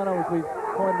 Eddie Aliano, as we've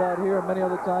pointed out here and many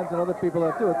other times, and other people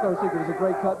have too, it's no secret, he's a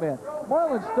great cut man.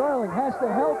 Marlon Starling has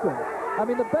to help him. I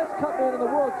mean, the best cut man in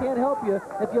the world can't help you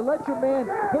if you let your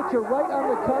man hit you right on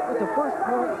the cut with the first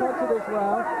punch of this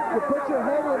round. You put your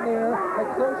head in there at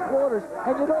close quarters,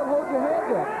 and you don't hold your hands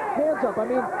up. I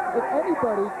mean, if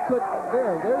anybody could,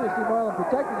 there you see Marlon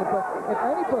protecting it, but if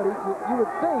anybody, you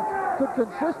would think, could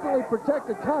consistently protect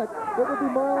a cut, it would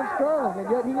be Marlon Starling, and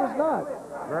yet he is not.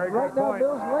 Very right good now, point.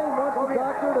 Mills Lane wants the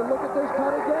doctor to look at this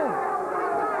cut again.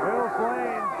 Mills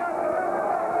Lane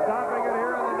stopping it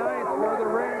here in the 9th for the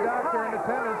ring doctor in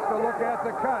attendance to look at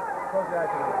the cut. We've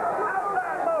got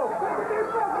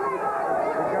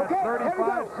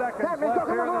 35 seconds left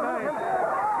here in the 9th.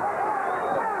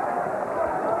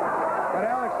 But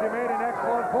Alex, you made an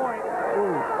excellent point.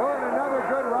 Oh, and another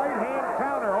good right hand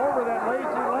counter over that lazy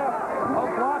left of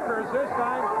Blockers. This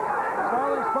time,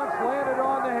 Starling's punch landed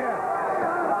on the head.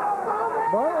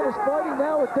 Marlon is fighting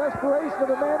now with desperation of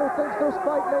a man who thinks this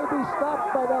fight may be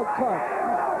stopped by that cut.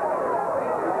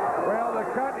 Well, the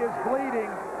cut is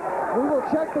bleeding. We will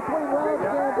check between rounds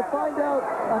again to find out.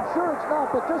 I'm sure it's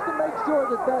not, but just to make sure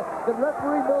that the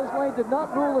referee Mills Lane did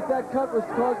not rule that that cut was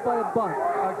caused by a bunt.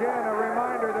 Again, a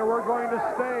reminder that we're going to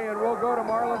stay, and we'll go to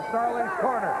Marlon Starling's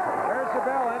corner. There's the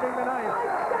bell ending the ninth.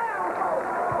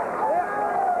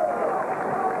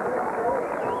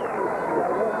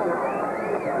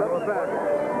 What's that?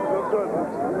 Real good.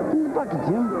 In the bucket,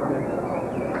 Jim.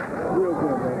 Real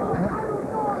good, man.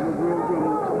 Real good.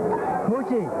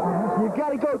 Moochie, you got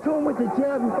to go to him with the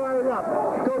jab and fire it up.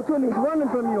 Go to him. He's running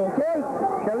from you, okay?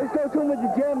 Now let's go to him with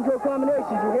the jab and throw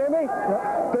combinations. You hear me?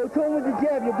 Yep. Go to him with the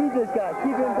jab. You beat this guy.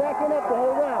 Keep him backing up the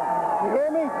whole round. You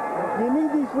hear me? You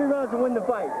need these 3 rounds to win the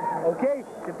fight, okay?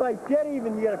 The fight's dead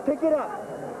even. You got to pick it up.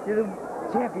 You're the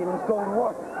champion. Let's go to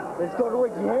work. Let's go to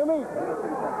work. You hear me?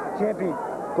 Champion,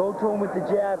 go to him with the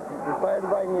jab and fire the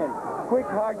right hand. Quick,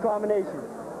 hard combinations.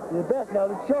 You're the best now.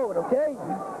 Let's show it, okay?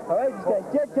 All right, this guy's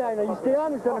dead time now. You stay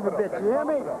on this son of a bitch. You hear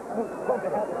me? You're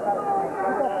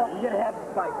going to have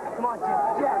this fight. Come on, Jim.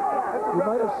 Jab. You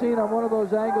might have seen on one of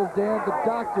those angles, Dan, the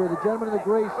doctor, the gentleman in the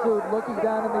gray suit, looking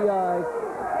down in the eye,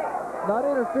 not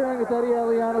interfering with Eddie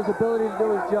Aliano's ability to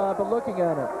do his job, but looking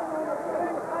at him.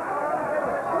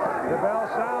 The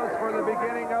bell sounds for the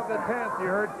beginning of the 10th.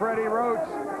 You heard Freddie Roach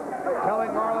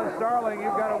telling Marlon Starling,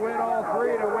 you've got to win all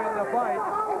 3 to win the fight.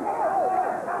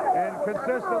 And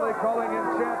consistently calling him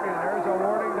champion. There's a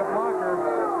warning to Blocker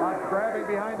on grabbing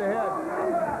behind the head.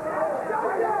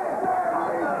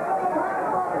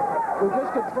 We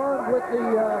just confirmed with the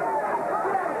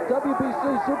WBC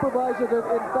supervisor that,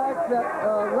 in fact, that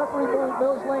referee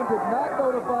Mills Lane did not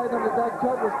notify them that that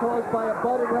cut was caused by a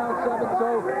butt in round 7,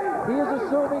 so he is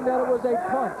assuming that it was a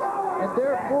punch. And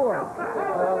therefore,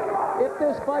 if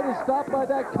this fight is stopped by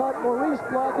that cut, Maurice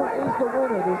Blocker is the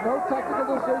winner. There's no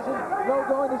technical decision, no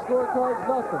going to scorecards,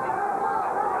 nothing.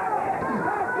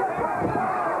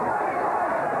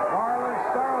 Marlon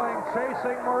Starling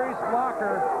chasing Maurice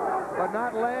Blocker, but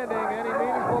not landing any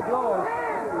meaningful blows.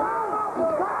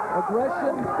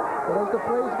 Aggression, but as the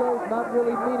phrase goes, not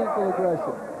really meaningful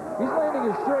aggression. He's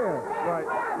landing his share. Right.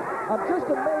 I'm just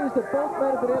amazed that both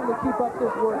men have been able to keep up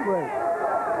this work rate.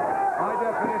 My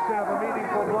definition of a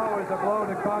meaningful blow is a blow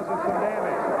that causes some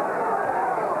damage,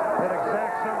 that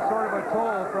exacts some sort of a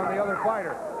toll from the other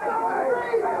fighter.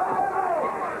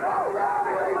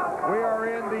 We are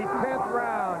in the 10th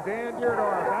round. Dan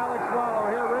Deardorff, Alex Wallow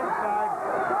here ringside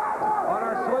on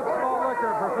our Slip Small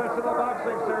Liquor Professional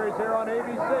Boxing Series here on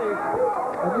ABC.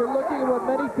 And you're looking at what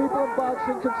many people in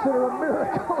boxing consider a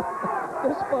miracle.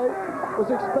 This fight was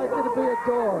expected to be a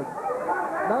dog.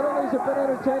 Not only has it been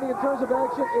entertaining in terms of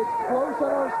action, it's close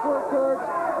on our scorecards.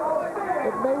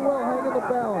 It may well hang in the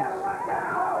balance.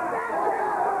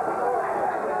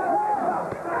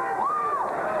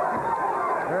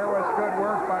 There was good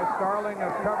work by Starling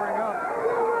of covering up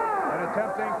and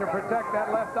attempting to protect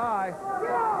that left eye.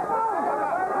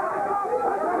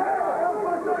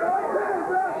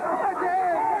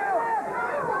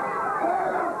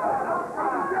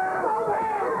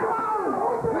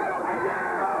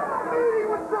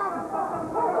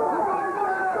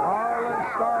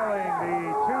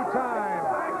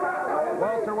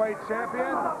 Welterweight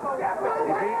champion. He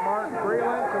beat Mark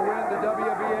Breland to win the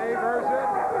WBA version.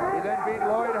 He then beat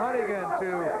Lloyd Hunnigan to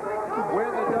win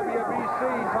the WBC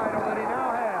title that he now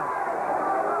has.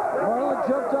 Marlon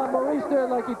jumped on Maurice there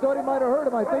like he thought he might have hurt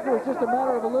him. I think it was just a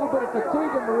matter of a little bit of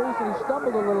fatigue in Maurice, and he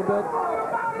stumbled a little bit.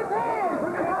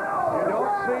 You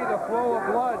don't see the flow of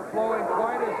blood flowing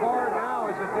quite as hard now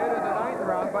as it did in the 9th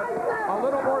round, but a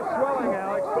little more swelling,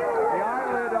 Alex. The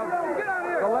eyelid of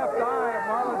the left eye of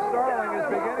Marlon Starling is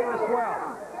beginning to swell.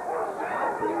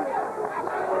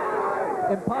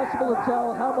 Impossible to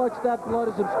tell how much that blood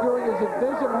is obscuring his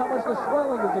vision and how much the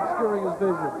swelling is obscuring his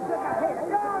vision.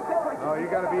 Oh, you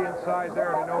got to be inside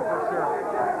there to know for sure.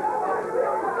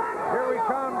 Here we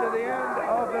come to the end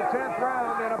of the 10th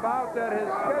round in a bout that is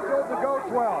scheduled to go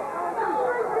 12.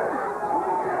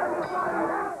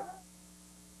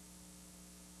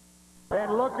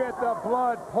 And look at the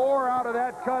blood pour out of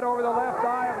that cut over the left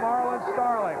eye of Marlon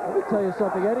Starling. Let me tell you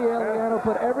something. Eddie Aliano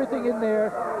put everything in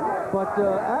there but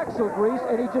axle grease,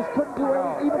 and he just couldn't do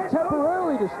anything, even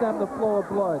temporarily, to stem the flow of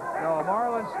blood. No,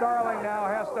 Marlon Starling now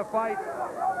has to fight,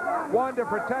 1, to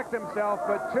protect himself,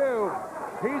 but 2,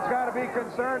 he's got to be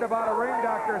concerned about a ring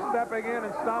doctor stepping in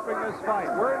and stopping this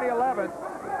fight. We're in the 11th,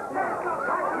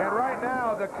 and right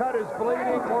now the cut is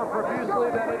bleeding more profusely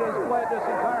than it has bled this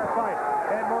entire fight.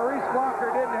 And Maurice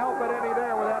Blocker didn't help it any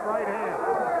there with that right hand.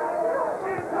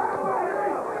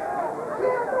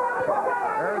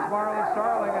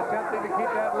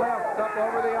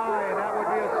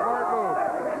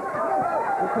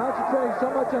 concentrating so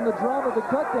much on the drama of the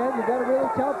cut, Dan, you got to really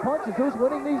count punches. Who's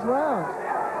winning these rounds?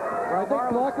 I think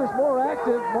Blocker's more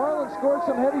active. Marlon scored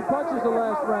some heavy punches the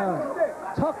last round.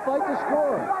 Tough fight to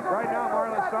score. Right now,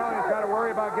 Marlon Starling's got to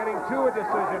worry about getting to a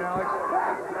decision, Alex.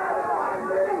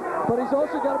 But he's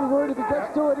also got to be worried if he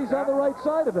gets to it, he's on the right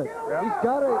side of it. He's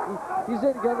got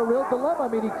a real dilemma. I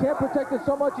mean, he can't protect it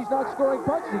so much he's not scoring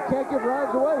punches. He can't give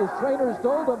rounds away. His trainer has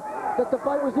told him that the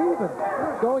fight was even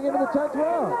going into the 10th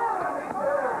round.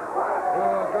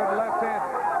 Oh, good left hand.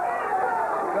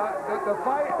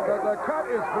 The cut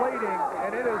is bleeding,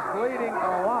 and it is bleeding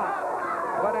a lot.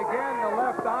 But again, the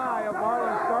left eye of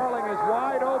Marlon Starling is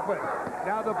wide open.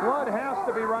 Now, the blood has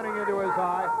to be running into his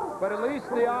eye, but at least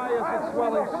the eye isn't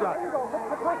swelling shut.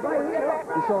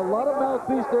 You saw a lot of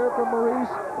mouthpiece there from Maurice,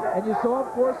 and you saw him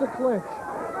force a clinch.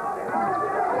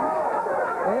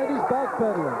 And he's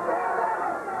backpedaling.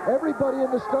 Everybody in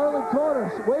the Starling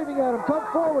corner waving at him, come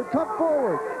forward, come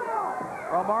forward.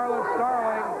 Well, Marlon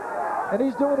Starling, and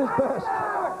he's doing his best.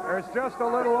 There's just a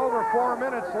little over 4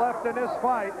 minutes left in this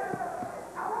fight.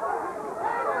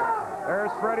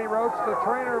 There's Freddie Roach, the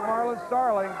trainer of Marlon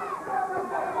Starling.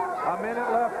 A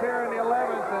minute left here in the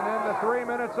 11th, and then the 3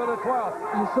 minutes of the 12th.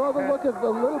 You saw the look of a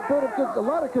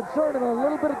lot of concern and a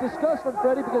little bit of disgust from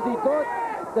Freddie because he thought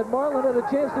that Marlon had a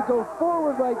chance to go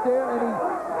forward right there, and he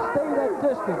stayed at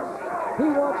distance. He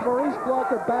wants Maurice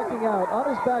Blocker backing out on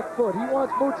his back foot. He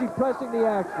wants Mucci pressing the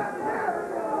action.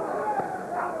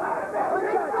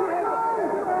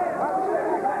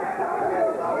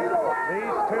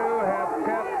 These two have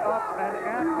kept up an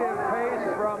active pace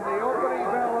from the opening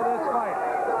bell of this fight.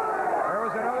 There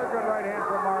was another good right hand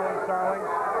from Marlon Starling.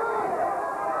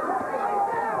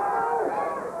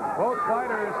 Both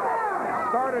fighters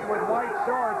started with white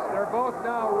shorts. They're both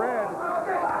now red,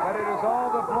 but it is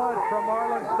all the blood from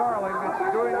Marlon Starling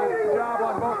that's doing the job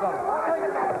on both of them.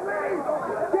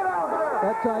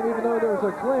 That time, even though there was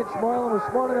a clinch, Marlon was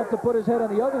smart enough to put his head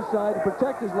on the other side to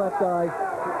protect his left eye.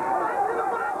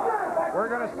 We're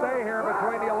going to stay here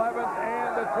between the 11th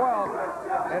and the 12th.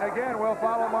 And again, we'll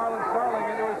follow Marlon Starling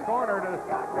into his corner to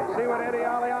see what Eddie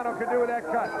Aliano can do with that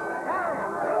cut.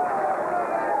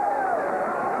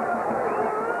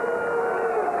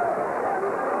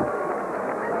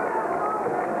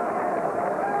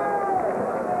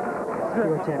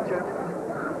 Your attention.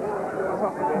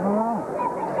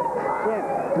 Jim,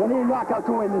 you need a knockout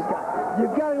to win this guy.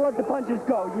 You've got to let the punches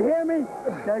go. You hear me?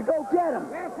 Now go get him.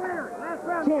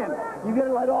 Jim, you got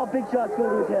to let all big shots go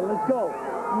to his head. Let's go.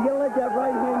 You got to let that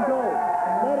right hand go.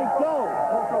 Let it go.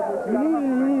 You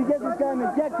need to get this guy in the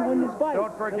deck to win this fight.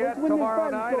 Don't forget, tomorrow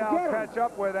night I'll catch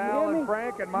up with Al and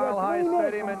Frank at Mile High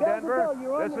Stadium in Denver.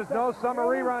 This is no summer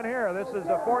rerun here. This is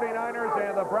the 49ers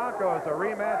and the Broncos, a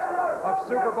rematch of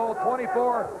Super Bowl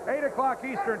 24, 8 o'clock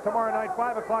Eastern tomorrow night,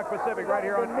 5 o'clock Pacific, right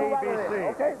here on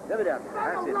ABC. Okay, that's it.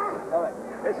 All right,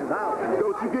 this is out.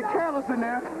 Don't you get careless in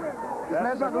there.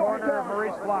 That's the corner of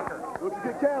Maurice Blocker. Don't you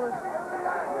get careless.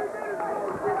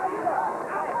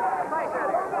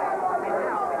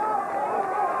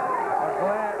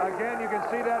 Again, you can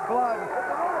see that blood.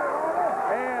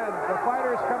 And the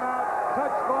fighters come out,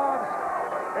 touch gloves,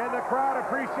 and the crowd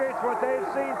appreciates what they've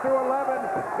seen through 11.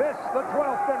 This, the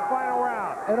 12th and final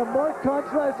round. And a marked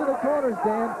contrast in the corners,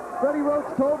 Dan. Freddie Roach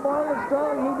told Marlon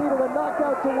Starling he needed a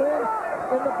knockout to win.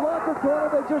 In the Blocker corner,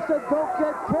 they just said, don't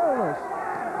get careless.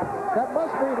 That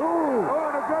must mean, ooh. Oh,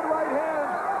 and a good right hand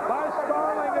by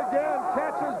Starling again.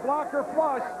 Catches Blocker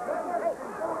flush.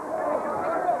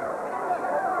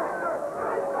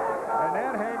 And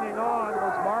then hanging on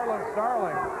was Marlon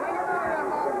Starling.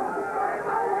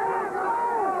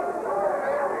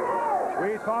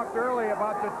 We talked earlier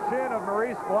about the chin of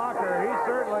Maurice Blocker. He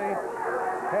certainly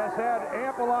has had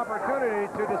ample opportunity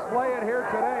to display it here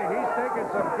today. He's taken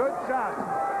some good shots,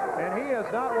 and he has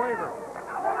not wavered.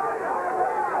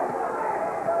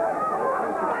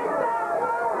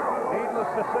 Needless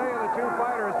to say, of the two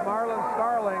fighters, Marlon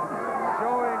Starling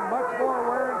showing much more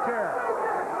wear and tear.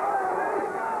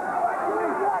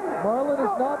 Marlon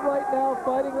is not right now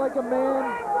fighting like a man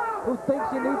who thinks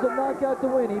he needs a knockout to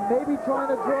win. He may be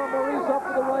trying to draw Maurice up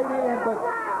to the right hand, but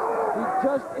he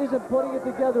just isn't putting it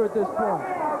together at this point.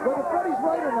 Whether Freddie's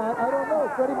right or not, I don't know.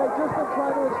 Freddie may just be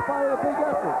trying to inspire a big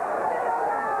effort.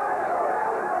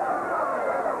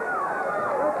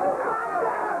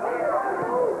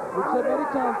 We've said many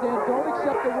times, Dan, don't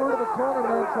accept the word of a corner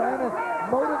man trying to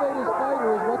motivate his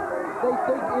fighter is what they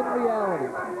think in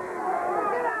reality.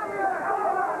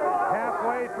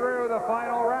 Halfway through the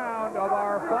final round of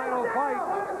our final fight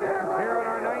here in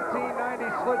our 1990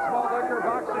 Schlitz Malt Liquor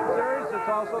Boxing Series. The it's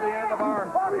also the end of our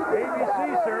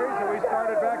ABC series that we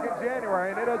started back in January,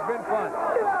 and it has been fun.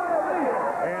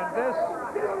 And this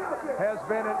has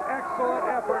been an excellent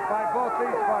effort by both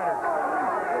these fighters.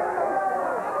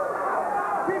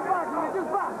 Keep boxing, just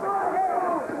box.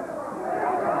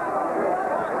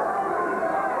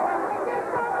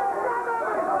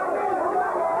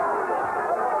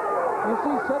 You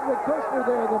see Cedric Kushner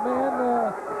there, the man,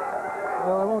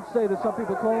 well, I won't say that some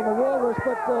people call him a walrus,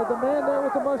 but the man there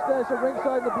with the mustache at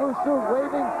ringside in the blue suit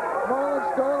waving Marlon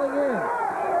Starling in.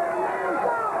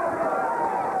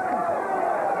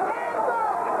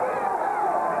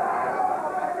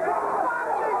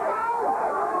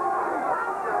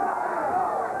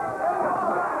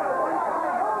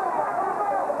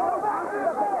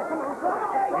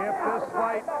 If this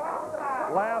fight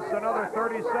lasts another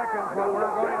 30 seconds, what we're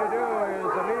going to do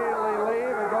is immediately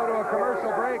leave and go to a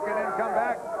commercial break and then come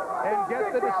back and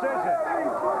get the decision.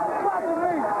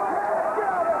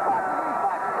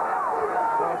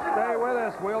 So stay with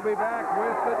us. We'll be back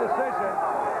with the decision.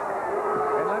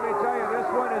 And let me tell you, this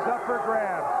one is up for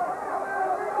grabs.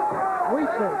 We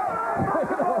think.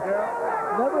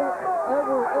 Never,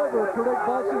 ever predict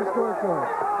boxing scorecards.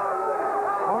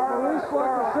 Maurice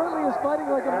certainly is fighting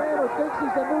like a man who thinks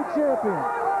he's the new champion.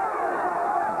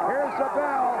 Here's the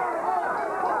bell.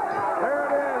 There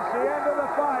it is, the end of the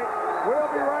fight.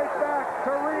 We'll be right back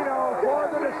to Reno for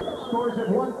the decision. Scores at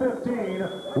 115,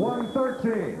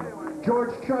 113.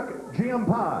 George Chuck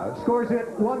Giampa scores at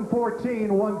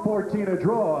 114, 114 a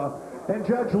draw. And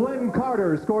Judge Lynn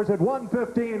Carter scores at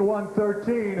 115,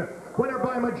 113. Winner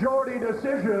by majority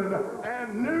decision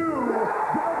and new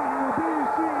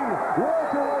WBC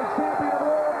welterweight champion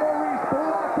Maurice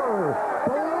Blacker.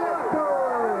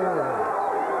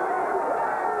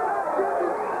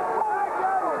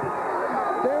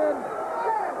 Dan,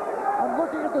 I'm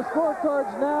looking at the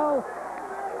scorecards now.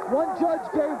 One judge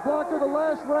gave Blocker the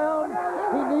last round.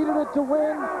 He needed it to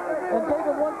win and gave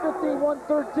him 115,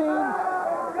 113.